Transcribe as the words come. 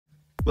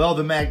Well,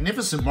 the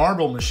magnificent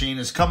marble machine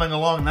is coming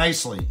along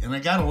nicely, and I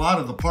got a lot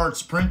of the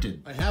parts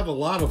printed. I have a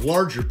lot of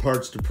larger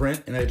parts to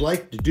print, and I'd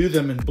like to do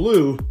them in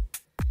blue.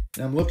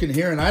 And I'm looking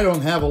here, and I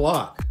don't have a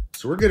lot.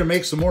 So we're gonna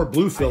make some more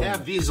blue filament. I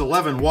have these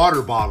 11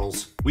 water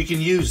bottles. We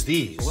can use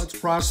these. So let's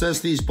process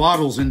these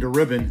bottles into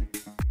ribbon,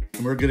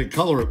 and we're gonna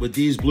color it with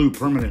these blue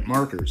permanent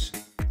markers.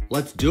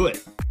 Let's do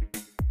it.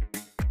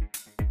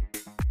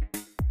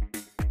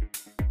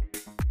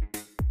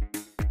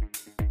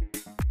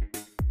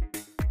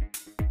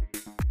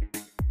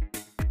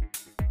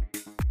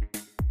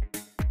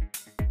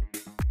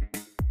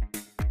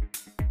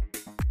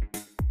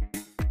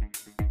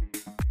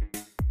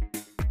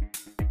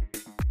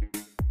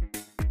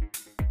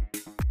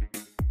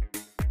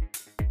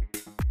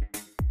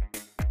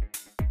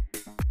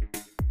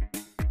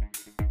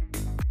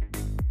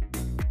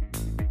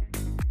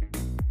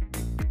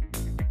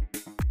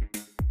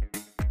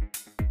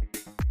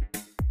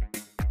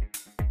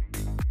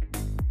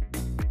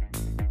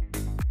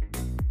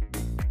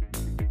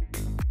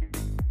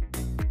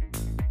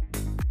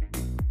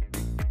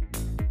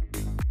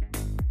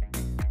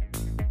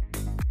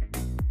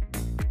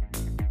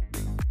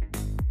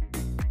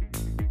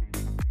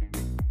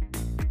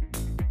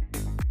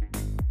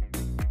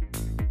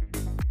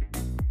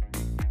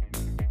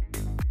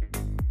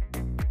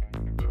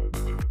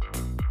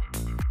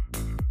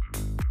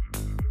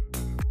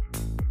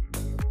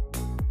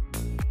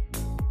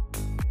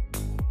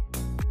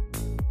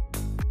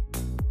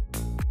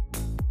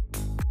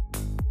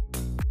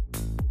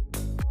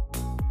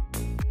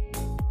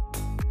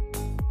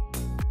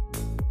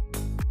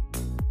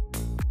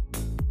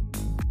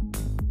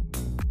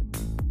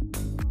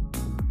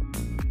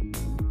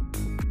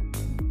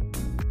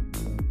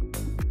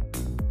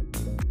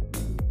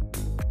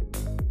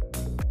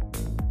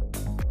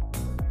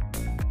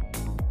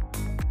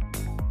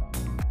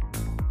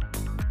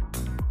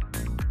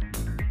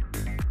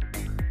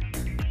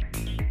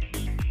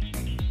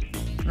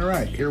 All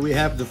right, here we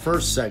have the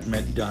first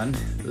segment done.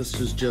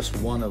 This is just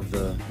one of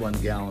the 1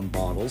 gallon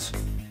bottles.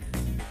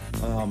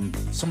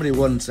 Somebody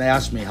once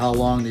asked me how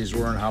long these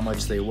were and how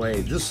much they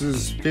weighed. This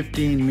is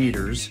 15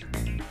 meters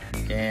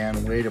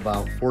and weighed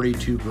about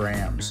 42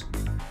 grams.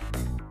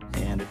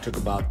 And it took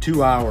about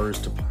 2 hours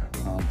to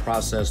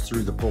process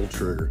through the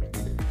Pultruder.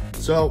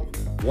 So,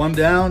 one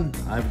down,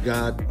 I've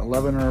got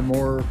 11 or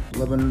more,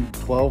 11,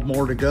 12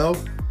 more to go.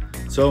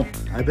 So,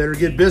 I better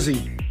get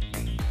busy.